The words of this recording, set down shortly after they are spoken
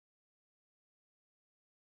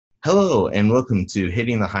Hello and welcome to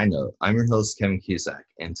Hitting the High Note. I'm your host, Kevin Cusack,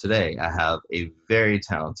 and today I have a very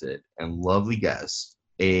talented and lovely guest,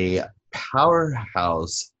 a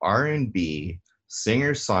powerhouse R&B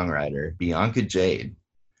singer-songwriter, Bianca Jade.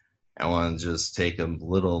 I want to just take a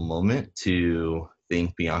little moment to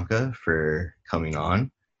thank Bianca for coming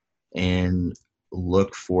on and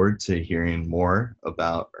look forward to hearing more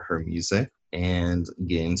about her music and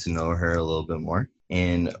getting to know her a little bit more.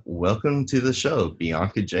 And welcome to the show,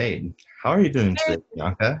 Bianca Jade. How are you doing today,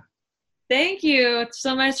 Bianca? Thank you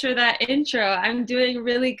so much for that intro. I'm doing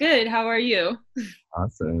really good. How are you?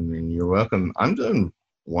 Awesome, and you're welcome. I'm doing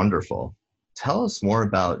wonderful. Tell us more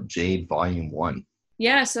about Jade Volume 1.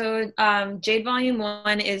 Yeah, so Jade Volume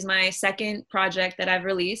 1 is my second project that I've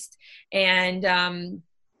released. And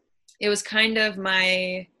it was kind of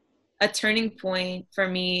a turning point for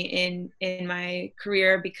me in my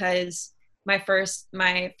career because my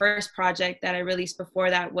first project that I released before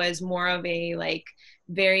that was more of a like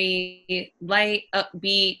very light,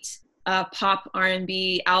 upbeat pop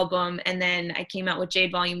R&B album, and then I came out with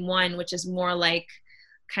Jade Volume 1, which is more like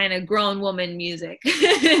kind of grown woman music.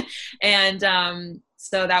 And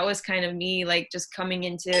so that was kind of me like just coming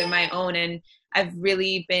into my own, and I've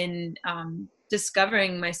really been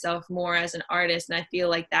discovering myself more as an artist, and I feel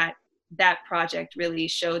like that project really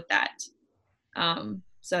showed that.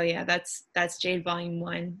 So yeah, that's Jade Volume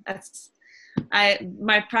 1. That's I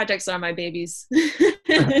my projects are my babies.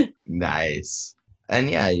 Nice. And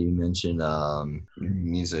yeah, you mentioned your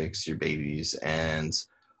music's your babies. And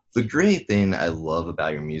the great thing I love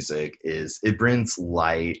about your music is it brings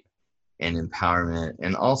light and empowerment.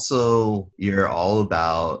 And also, you're all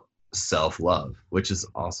about self love, which is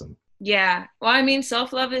awesome. Yeah. Well, I mean,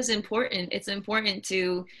 self-love is important. It's important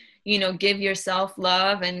to, give yourself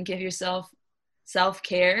love and give yourself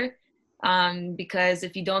self-care. Because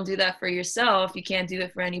if you don't do that for yourself, you can't do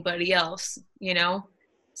it for anybody else.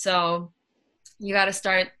 So you got to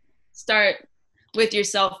start with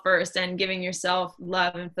yourself first and giving yourself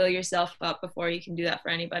love and fill yourself up before you can do that for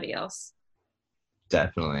anybody else.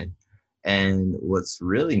 Definitely. And what's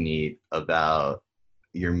really neat about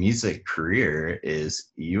your music career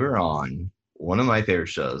is you're on one of my favorite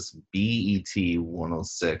shows, BET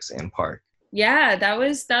 106 and Park. Yeah, that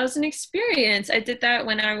was an experience. I did that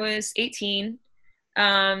when I was 18.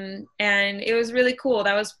 And it was really cool.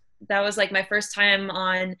 That was like my first time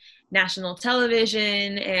on national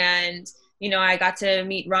television, and I got to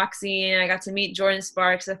meet Roxy and I got to meet Jordan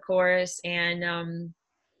Sparks, of course. And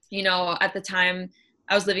at the time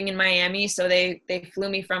I was living in Miami, so they flew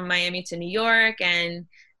me from Miami to New York, and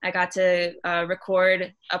I got to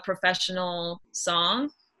record a professional song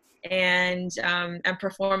and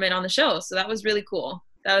perform it on the show. So that was really cool.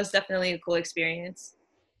 That was definitely a cool experience.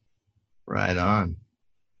 Right on.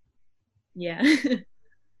 Yeah.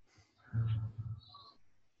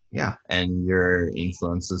 Yeah. And your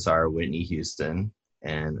influences are Whitney Houston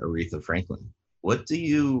and Aretha Franklin. What do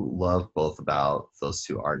you love both about those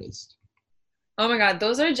two artists? Oh my God,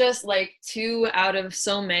 those are just like two out of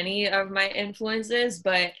so many of my influences,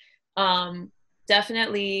 but um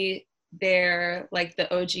definitely they're like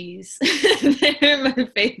the OGs. They're my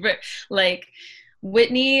favorite. Like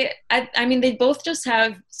Whitney, I mean they both just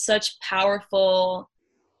have such powerful,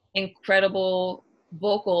 incredible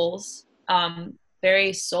vocals,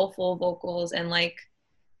 very soulful vocals, and like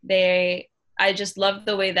they I just love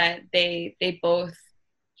the way that they both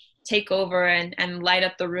take over and light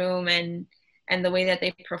up the room, and the way that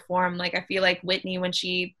they perform. Like I feel like Whitney, when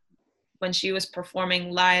she was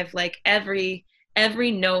performing live, like every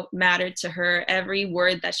note mattered to her, every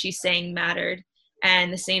word that she sang mattered.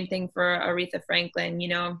 And the same thing for Aretha Franklin.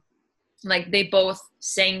 Like they both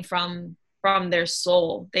sang from their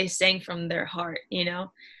soul, they sang from their heart.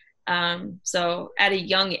 So at a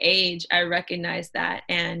young age I recognized that,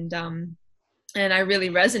 and I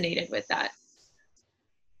really resonated with that.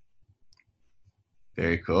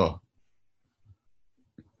 Very cool.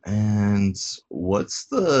 And what's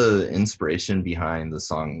the inspiration behind the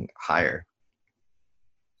song Higher?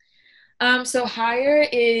 So Higher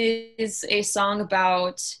is a song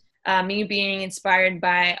about me being inspired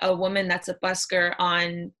by a woman that's a busker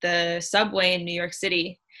on the subway in New York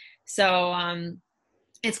City. So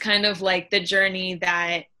it's kind of like the journey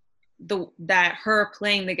that her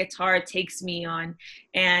playing the guitar takes me on,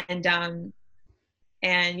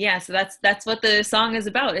 and yeah, so that's what the song is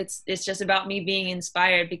about. It's just about me being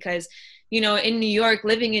inspired because in New York,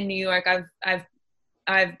 living in New York,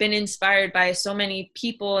 I've been inspired by so many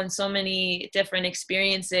people and so many different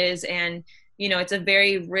experiences, and it's a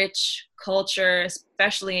very rich culture,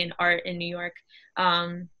 especially in art in New York.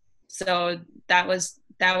 So that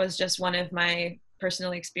was just one of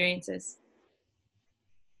personal experiences.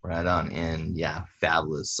 Right on. And yeah,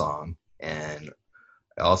 fabulous song. And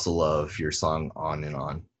I also love your song On and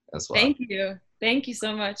On as well. Thank you. Thank you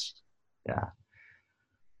so much. Yeah.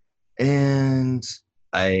 And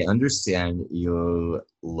I understand you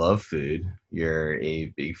love food. You're a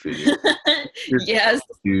big foodie. Your Yes.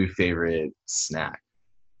 two favorite snack.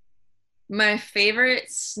 My favorite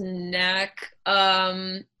snack,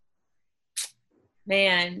 man,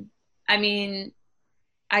 I mean,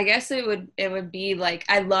 I guess it would be like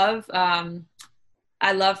I love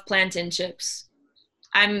plantain chips.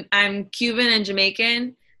 I'm Cuban and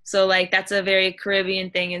Jamaican, so like that's a very Caribbean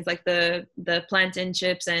thing. Is like the plantain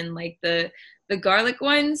chips and like the garlic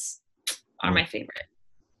ones are Mm, my favorite.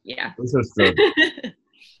 Yeah. those are so good,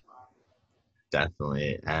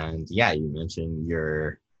 definitely. And yeah, you mentioned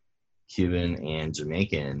you're Cuban and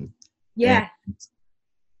Jamaican. And Yeah.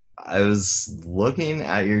 I was looking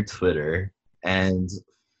at your Twitter, and a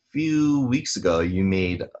few weeks ago you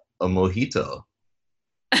made a mojito.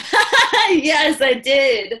 Yes, I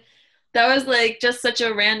did. That was like just such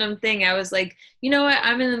a random thing. I was like, you know what?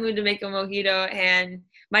 I'm in the mood to make a mojito. And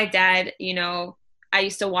my dad, I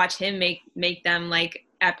used to watch him make them like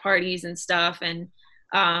at parties and stuff. And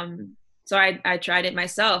so I tried it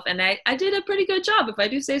myself, and I did a pretty good job, if I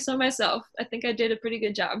do say so myself. I think I did a pretty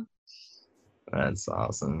good job. That's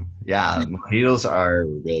awesome. Yeah, mojitos are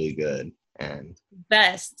really good. And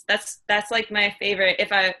Best. That's like my favorite.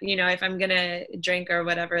 If I'm gonna drink or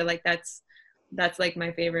whatever, like that's like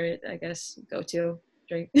my favorite, I guess, go to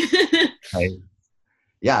drink. I,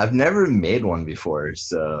 yeah, I've never made one before.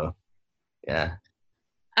 So yeah.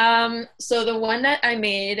 So the one that I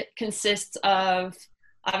made consists of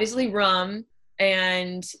obviously rum,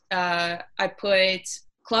 and I put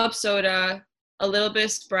club soda, a little bit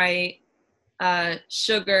of Sprite,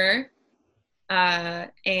 sugar,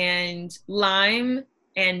 and lime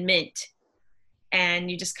and mint. And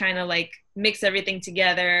you just kind of like mix everything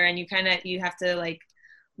together, and you have to like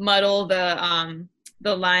muddle the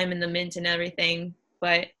lime and the mint and everything,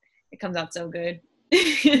 but it comes out so good.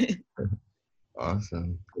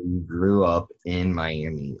 Awesome. You grew up in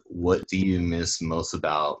Miami. What do you miss most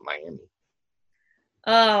about Miami?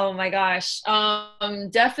 Oh my gosh.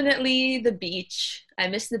 Definitely the beach. I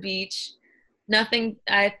miss the beach. Nothing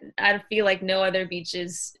I feel like no other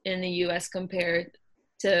beaches in the US compared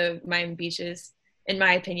to Miami beaches, in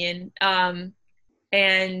my opinion.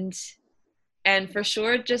 And and for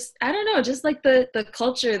sure, just I don't know, just like the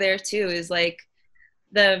culture there too is like,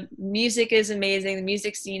 the music is amazing. The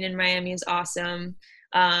music scene in Miami is awesome.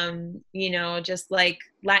 Just like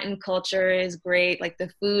Latin culture is great. Like the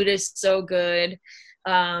food is so good.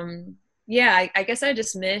 Yeah, I guess I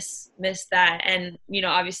just miss that. And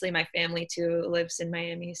obviously my family too lives in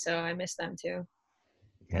Miami, so I miss them too.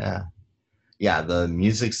 Yeah. Yeah, the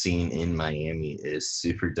music scene in Miami is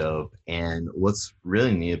super dope. And what's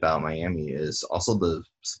really neat about Miami is also the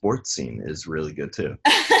sports scene is really good too.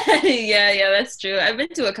 Yeah, that's true. I've been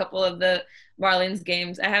to a couple of the Marlins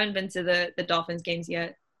games. I haven't been to the Dolphins games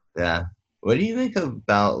yet. Yeah. What do you think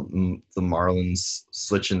about the Marlins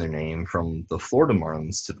switching their name from the Florida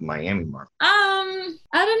Marlins to the Miami Marlins?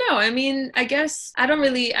 I don't know. I mean, I guess I don't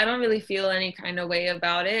really feel any kind of way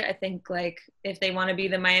about it. I think like if they want to be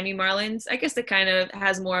the Miami Marlins, I guess it kind of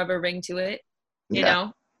has more of a ring to it, you Yeah.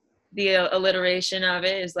 know. The alliteration of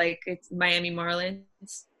it is like it's Miami Marlins.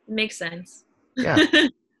 It makes sense. Yeah.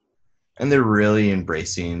 And they're really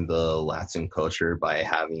embracing the Latin culture by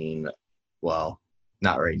having, well,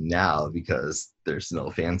 not right now because there's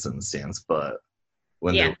no fans in the stands, but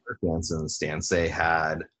when there Yeah. were fans in the stands, they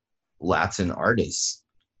had Latin artists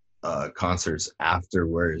concerts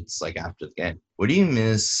afterwards, like after the game. What do you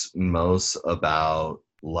miss most about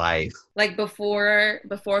life? Like before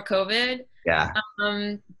COVID, Yeah,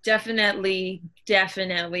 definitely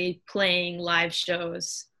playing live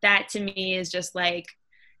shows. That to me is just like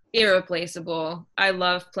irreplaceable. I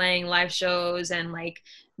love playing live shows and like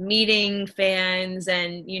meeting fans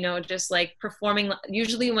and just like performing.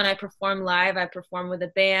 Usually when I perform live, I perform with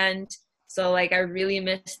a band. So like I really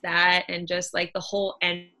miss that, and just like the whole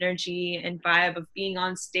energy and vibe of being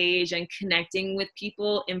on stage and connecting with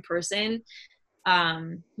people in person.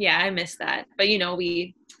 Yeah, I miss that. But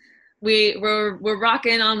we're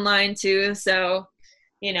rocking online too, so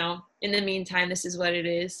in the meantime, this is what it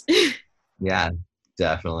is. yeah,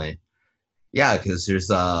 definitely. Yeah, because there's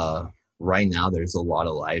right now there's a lot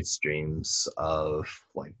of live streams of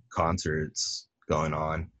like concerts going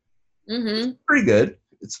on. Hmm. Pretty good.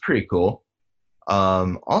 It's pretty cool.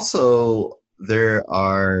 Also, there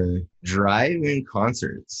are drive-in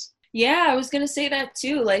concerts. Yeah, I was gonna say that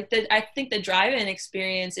too. Like I think the drive-in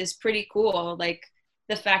experience is pretty cool. Like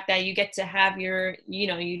the fact that you get to have your,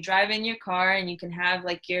 you drive in your car and you can have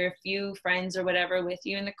like your few friends or whatever with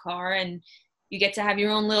you in the car, and you get to have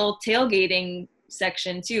your own little tailgating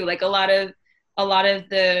section too. Like a lot of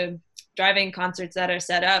the drive-in concerts that are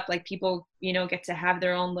set up, like people, get to have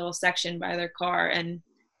their own little section by their car, and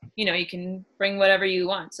you can bring whatever you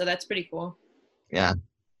want. So that's pretty cool. Yeah,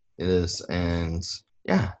 it is. And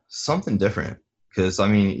yeah, something different. Because, I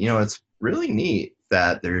mean, it's really neat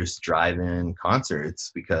that there's drive in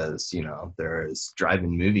concerts because, there's drive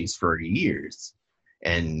in movies for years.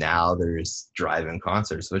 And now there's drive in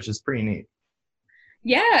concerts, which is pretty neat.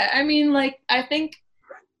 Yeah, I mean, like I think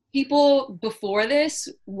people before this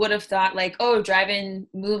would have thought like, oh, drive-in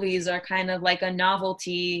movies are kind of like a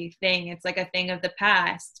novelty thing. It's like a thing of the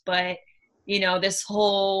past. But, this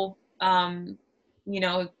whole, you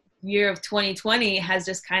know, year of 2020 has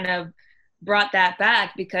just kind of brought that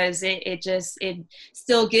back because it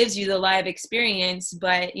still gives you the live experience,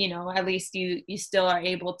 but, at least you still are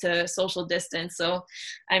able to social distance. So,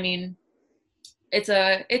 I mean, it's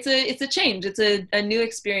a change. It's a new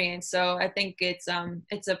experience. So I think it's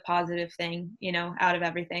a positive thing, out of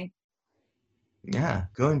everything. Yeah,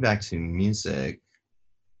 going back to music,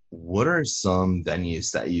 what are some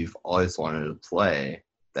venues that you've always wanted to play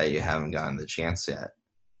that you haven't gotten the chance yet?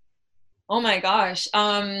 Oh my gosh.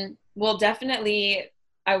 Well, definitely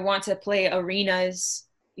I want to play arenas,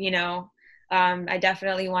 you know. I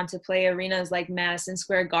definitely want to play arenas like Madison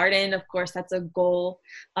Square Garden. Of course, that's a goal.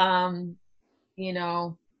 Um, you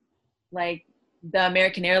know, like the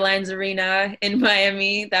American Airlines Arena in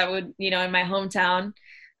Miami, that would, in my hometown.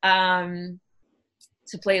 Um,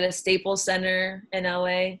 to play the Staples Center in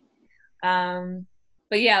LA.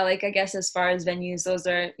 But yeah, like I guess as far as venues, those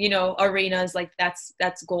are, arenas, like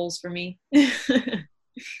that's goals for me.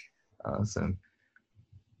 Awesome.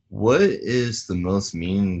 What is the most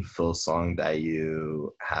meaningful song that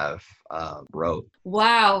you have wrote?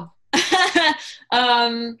 Wow.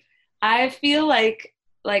 um I feel like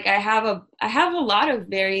I have a lot of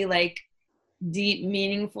very like deep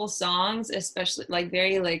meaningful songs, especially like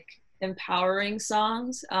very like empowering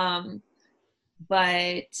songs.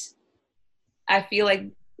 But I feel like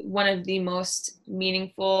one of the most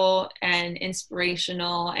meaningful and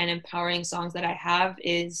inspirational and empowering songs that I have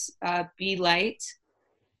is Be Light.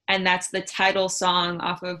 And that's the title song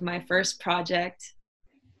off of my first project.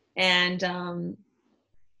 And,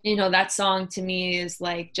 that song to me is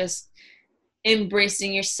like just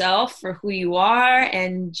embracing yourself for who you are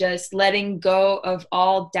and just letting go of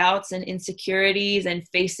all doubts and insecurities and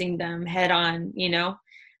facing them head on,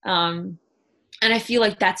 Um, and I feel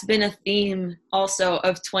like that's been a theme also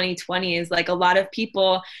of 2020 is like a lot of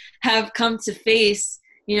people have come to face,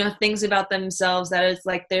 things about themselves that is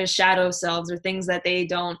like their shadow selves or things that they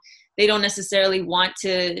don't necessarily want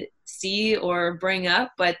to see or bring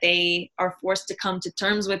up, but they are forced to come to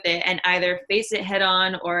terms with it and either face it head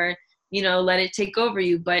on or, let it take over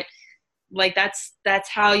you. But like that's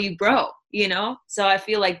how you grow, so I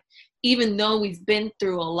feel like even though we've been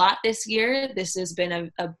through a lot this year, this has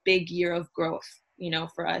been a big year of growth,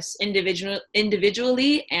 for us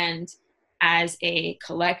individually and as a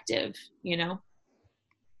collective,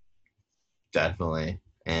 Definitely.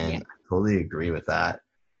 yeah. And I totally agree with that.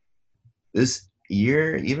 This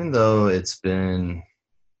year, even though it's been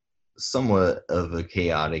somewhat of a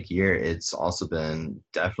chaotic year, it's also been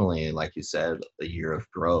definitely, like you said, a year of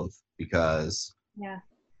growth because Yeah.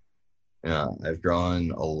 I've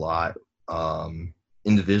grown a lot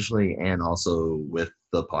individually and also with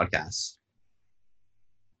the podcast.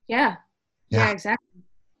 Yeah. Yeah, Yeah, exactly.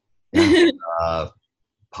 yeah. Uh,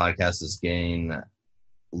 podcast is getting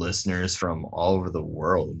listeners from all over the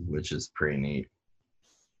world, which is pretty neat.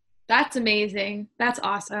 That's amazing. That's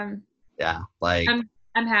awesome. Yeah, like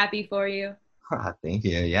I'm happy for you. thank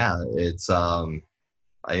you. Yeah, it's I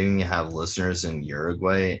even have listeners in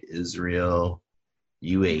Uruguay, Israel,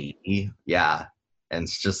 UAE. Yeah, and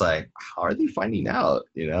it's just like, how are they finding out?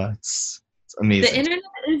 It's The amazing. internet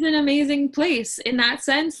is an amazing place in that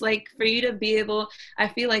sense, like for you to be able, I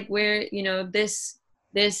feel like we're,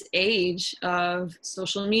 this age of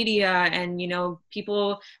social media and,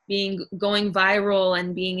 people going viral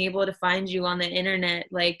and being able to find you on the internet,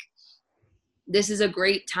 like this is a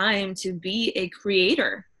great time to be a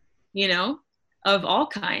creator, you know, of all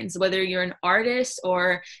kinds, whether you're an artist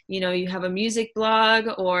or, you have a music blog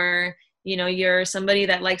or, you're somebody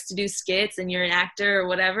that likes to do skits and you're an actor or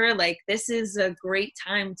whatever. Like this is a great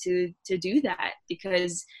time to do that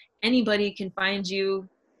because anybody can find you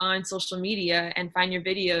on social media and find your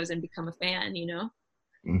videos and become a fan, so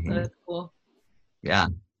Hmm. that's cool. Yeah,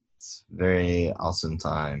 It's a very awesome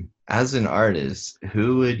time. As an artist,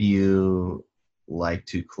 who would you like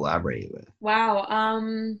to collaborate with? Wow.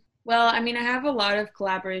 Well, I mean, I have a lot of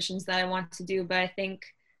collaborations that I want to do, but I think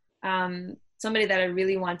somebody that I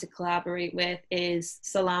really want to collaborate with is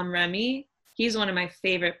Salam Remy. He's one of my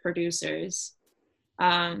favorite producers.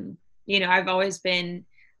 I've always been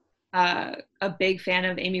a big fan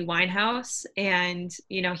of Amy Winehouse, and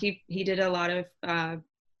he did a lot of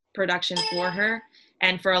production for her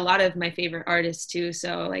and for a lot of my favorite artists too.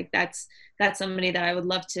 So like that's somebody that I would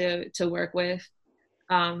love to work with.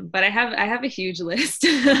 But I have a huge list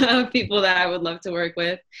of people that I would love to work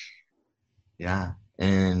with. Yeah.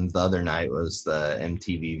 And the other night was the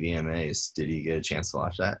MTV VMAs. Did you get a chance to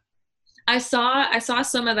watch that? I saw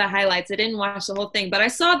some of the highlights. I didn't watch the whole thing, but I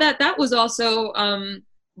saw that was also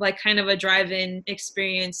like kind of a drive-in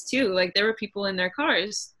experience too. Like there were people in their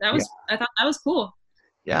cars. Yeah. I thought that was cool.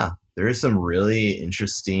 Yeah. There are some really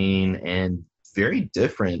interesting and very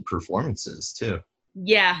different performances too.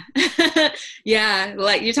 Yeah. Yeah,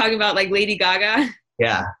 like you're talking about like Lady Gaga.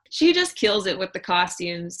 Yeah. She just kills it with the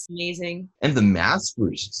costumes. Amazing. And the masks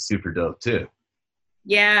were super dope too.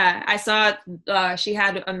 Yeah, I saw she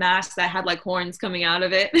had a mask that had like horns coming out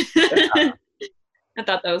of it. I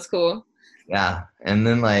thought that was cool. Yeah. And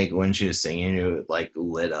then like when she was singing, it like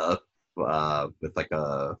lit up with like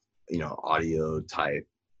a audio type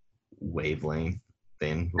wavelength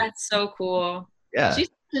thing. That's so cool. Yeah. She's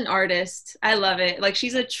an artist. I love it. Like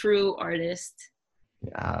she's a true artist.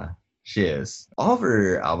 Yeah. She is. All of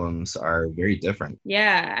her albums are very different.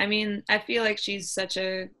 Yeah, I mean, I feel like she's such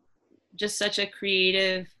a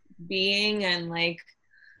creative being, and like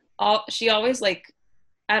all she always like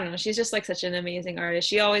I don't know, she's just like such an amazing artist.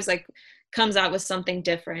 She always like comes out with something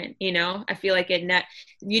different, you know? I feel like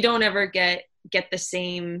you don't ever get the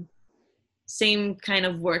same kind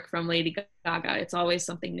of work from Lady Gaga. It's always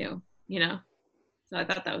something new, you know? So I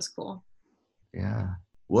thought that was cool. Yeah.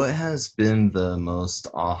 What has been the most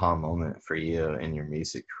aha moment for you in your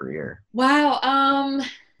music career? Wow.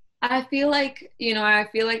 I feel like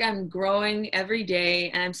I'm growing every day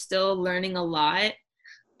and I'm still learning a lot.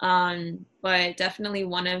 But definitely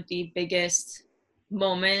one of the biggest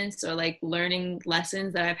moments or like learning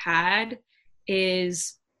lessons that I've had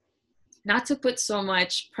is not to put so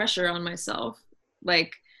much pressure on myself.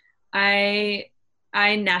 Like I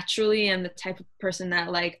I naturally am the type of person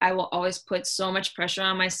that like I will always put so much pressure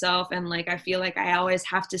on myself, and like I feel like I always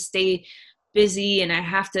have to stay busy and I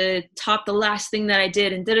have to top the last thing that I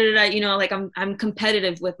did and da da da, like I'm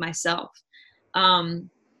competitive with myself. Um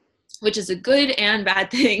which is a good and bad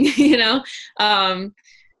thing, Um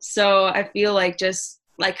so I feel like just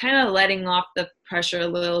like kind of letting off the pressure a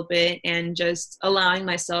little bit and just allowing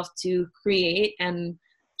myself to create and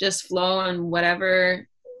just flow, and whatever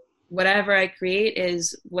I create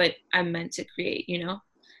is what I'm meant to create.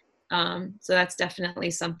 So that's definitely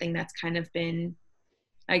something that's kind of been,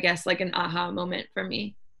 I guess, like an aha moment for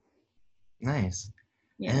me. Nice.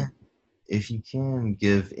 Yeah. And if you can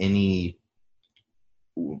give any,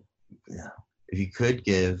 yeah, if you could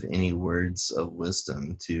give any words of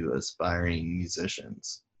wisdom to aspiring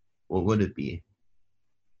musicians, what would it be?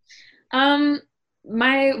 Um,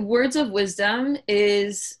 my words of wisdom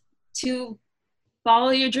is to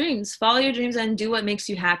follow your dreams and do what makes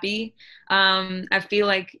you happy. I feel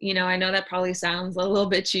like, I know that probably sounds a little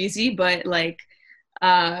bit cheesy, but like,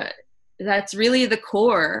 uh, that's really the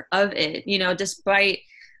core of it, despite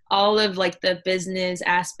all of like the business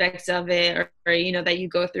aspects of it, or that you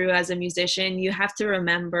go through as a musician, you have to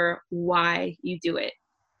remember why you do it.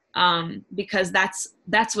 Because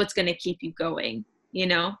that's what's going to keep you going, you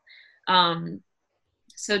know? Um,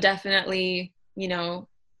 so definitely,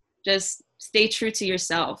 just stay true to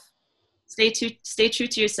yourself. Stay true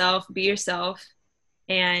to yourself, be yourself,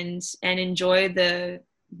 and enjoy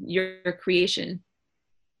your creation.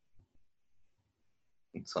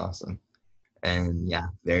 It's awesome. And yeah,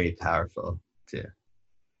 very powerful too,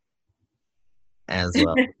 as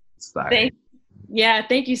well as inspiring. Thank Yeah,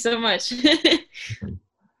 thank you so much.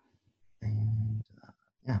 And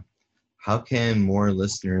yeah, how can more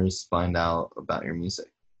listeners find out about your music?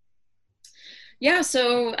 Yeah,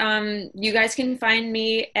 so you guys can find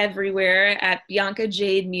me everywhere at Bianca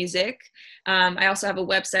Jade Music. I also have a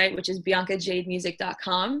website, which is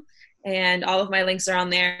biancajademusic.com, and all of my links are on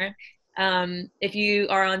there. If you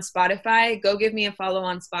are on Spotify, go give me a follow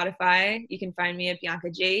on Spotify. You can find me at Bianca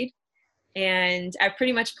Jade, and I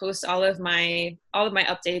pretty much post all of my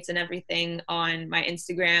updates and everything on my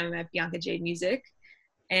Instagram at Bianca Jade Music.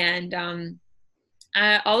 And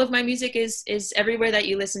all of my music is everywhere that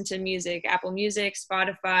you listen to music: Apple Music,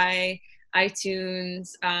 Spotify,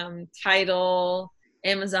 iTunes, Tidal.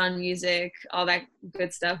 Amazon Music, all that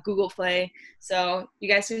good stuff, Google Play. So you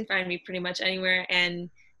guys can find me pretty much anywhere. And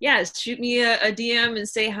yeah, shoot me a DM and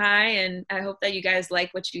say hi. And I hope that you guys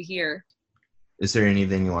like what you hear. Is there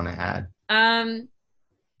anything you want to add?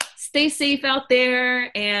 Stay safe out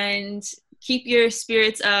there and keep your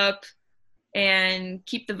spirits up and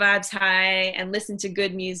keep the vibes high and listen to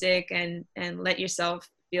good music and let yourself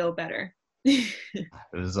feel better. It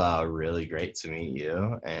was really great to meet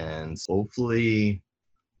you, and hopefully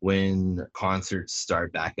when concerts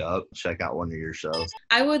start back up, check out one of your shows.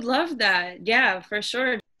 I would love that. Yeah, for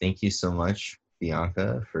sure. Thank you so much,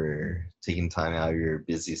 Bianca, for taking time out of your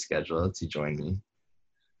busy schedule to join me.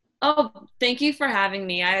 Oh, thank you for having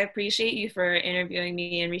me. I appreciate you for interviewing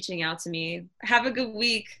me and reaching out to me. Have a good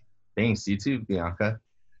week. Thanks. You too, Bianca.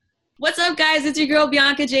 What's up, guys? It's your girl,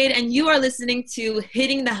 Bianca Jade, and you are listening to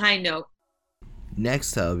Hitting the High Note.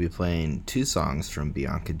 Next, I'll be playing 2 songs from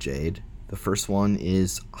Bianca Jade. The first one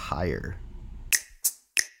is Higher.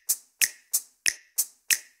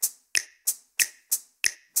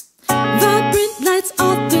 Vibrant lights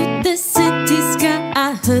all through the city sky.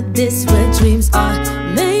 I heard this where dreams are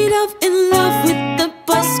made of, in love with the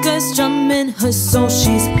buskers drumming her soul.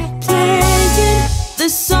 She's playing the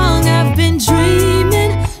song I've been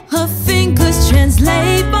dreaming. Her fingers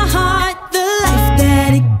translate my heart, the life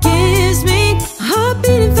that it gives me. Heart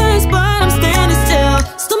beating fast, but I'm standing still.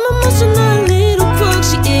 Still emotional, little crook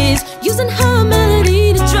she is, using her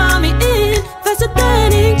melody to draw me in. Faster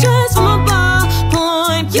than ink, just from a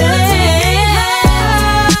ballpoint. Yeah.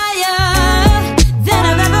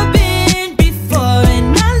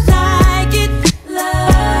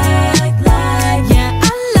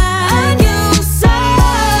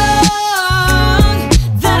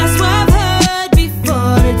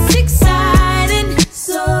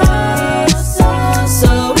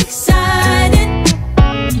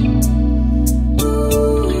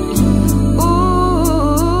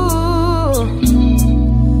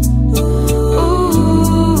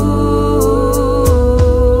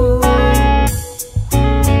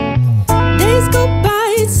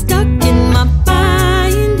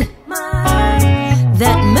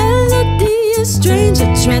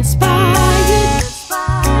 Transpired.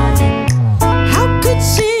 How could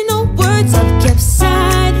she know words I've kept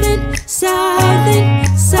silent, silent,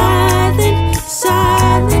 silent,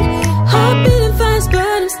 silent. Heart beating fast, but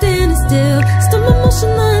I'm standing still. Still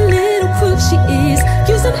emotional, little crook she is,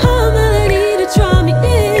 using her melody to draw me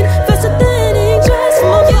in. Faster than ink, just from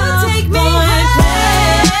a ball. You take me higher,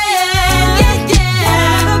 yeah, yeah.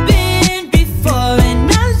 I've never been before, and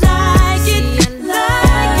I like it,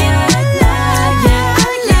 like it, like it.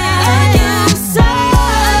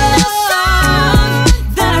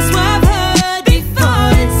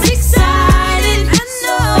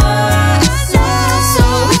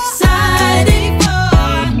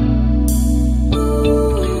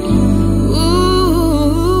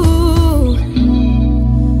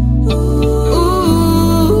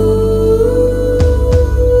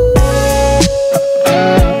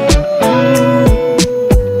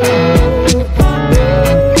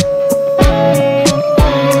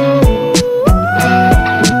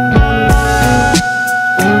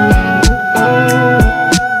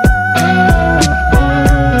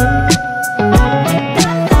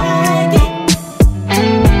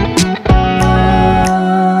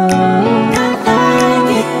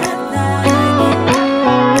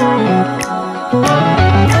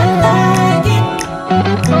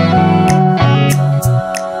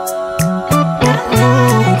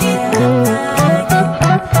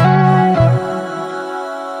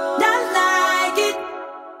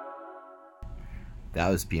 That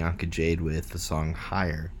was Bianca Jade with the song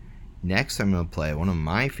Higher. Next, I'm going to play one of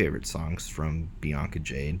my favorite songs from Bianca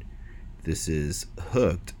Jade. This is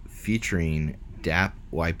Hooked featuring DAP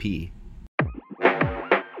YP.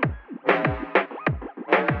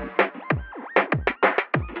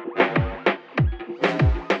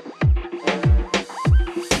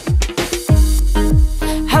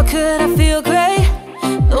 How could I feel great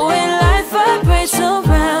the way life vibrates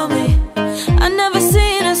around me? I never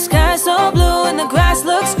seen a sky so blue and the grass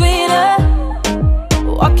looks greener.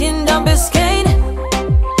 Walking down Biscayne,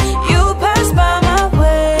 you pass by my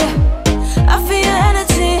way. I feel your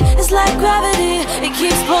energy, it's like gravity. It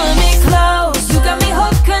keeps pulling me close. You got me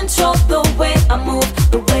hooked, control the way I move,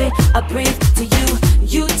 the way I breathe to you.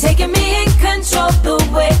 You taking me in control, the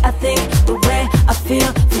way I think, the way I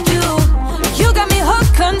feel for you. You got me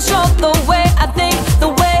hooked, control the way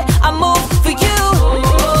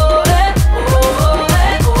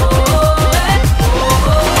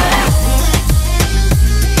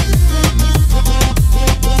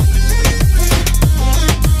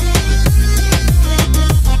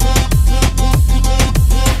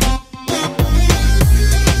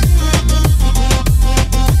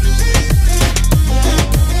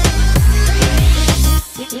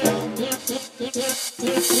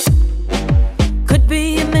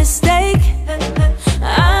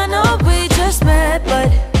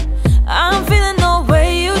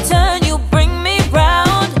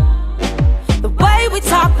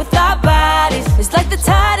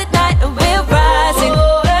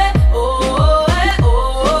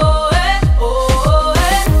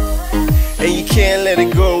let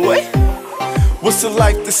it go away. What's a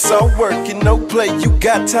life that's all work and no play? You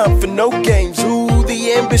got time for no games. Ooh,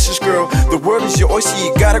 the ambitious girl. The world is your oyster,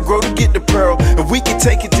 you gotta grow to get the pearl. And we can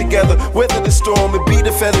take it together, weather the storm and be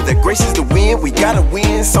the feather that graces the wind. We gotta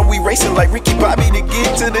win, so we racing like Ricky Bobby to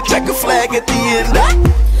get to the checker flag at the end.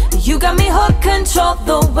 You got me hooked, control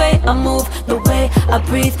the way I move, the way I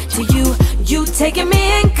breathe to you. You taking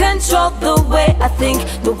me in control, the way I think,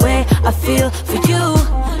 the way I feel for you.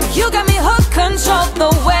 You got me hooked, control the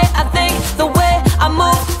way I think, the way I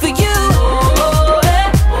move for you.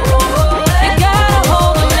 You got a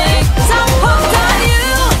hold of me, 'cause I'm hooked on you.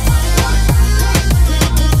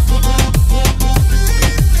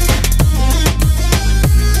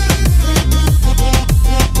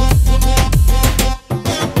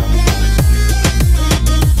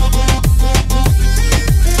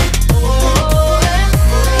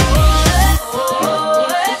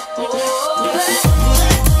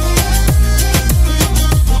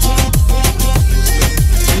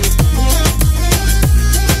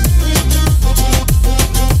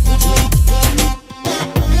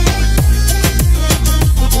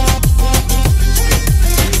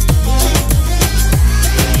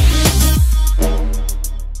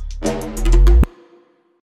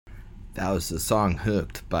 That was the song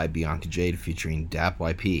Hooked by Bianca Jade featuring Dap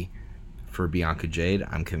YP. For Bianca Jade,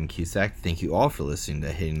 I'm Kevin Cusack. Thank you all for listening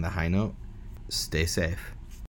to Hitting the High Note. Stay safe.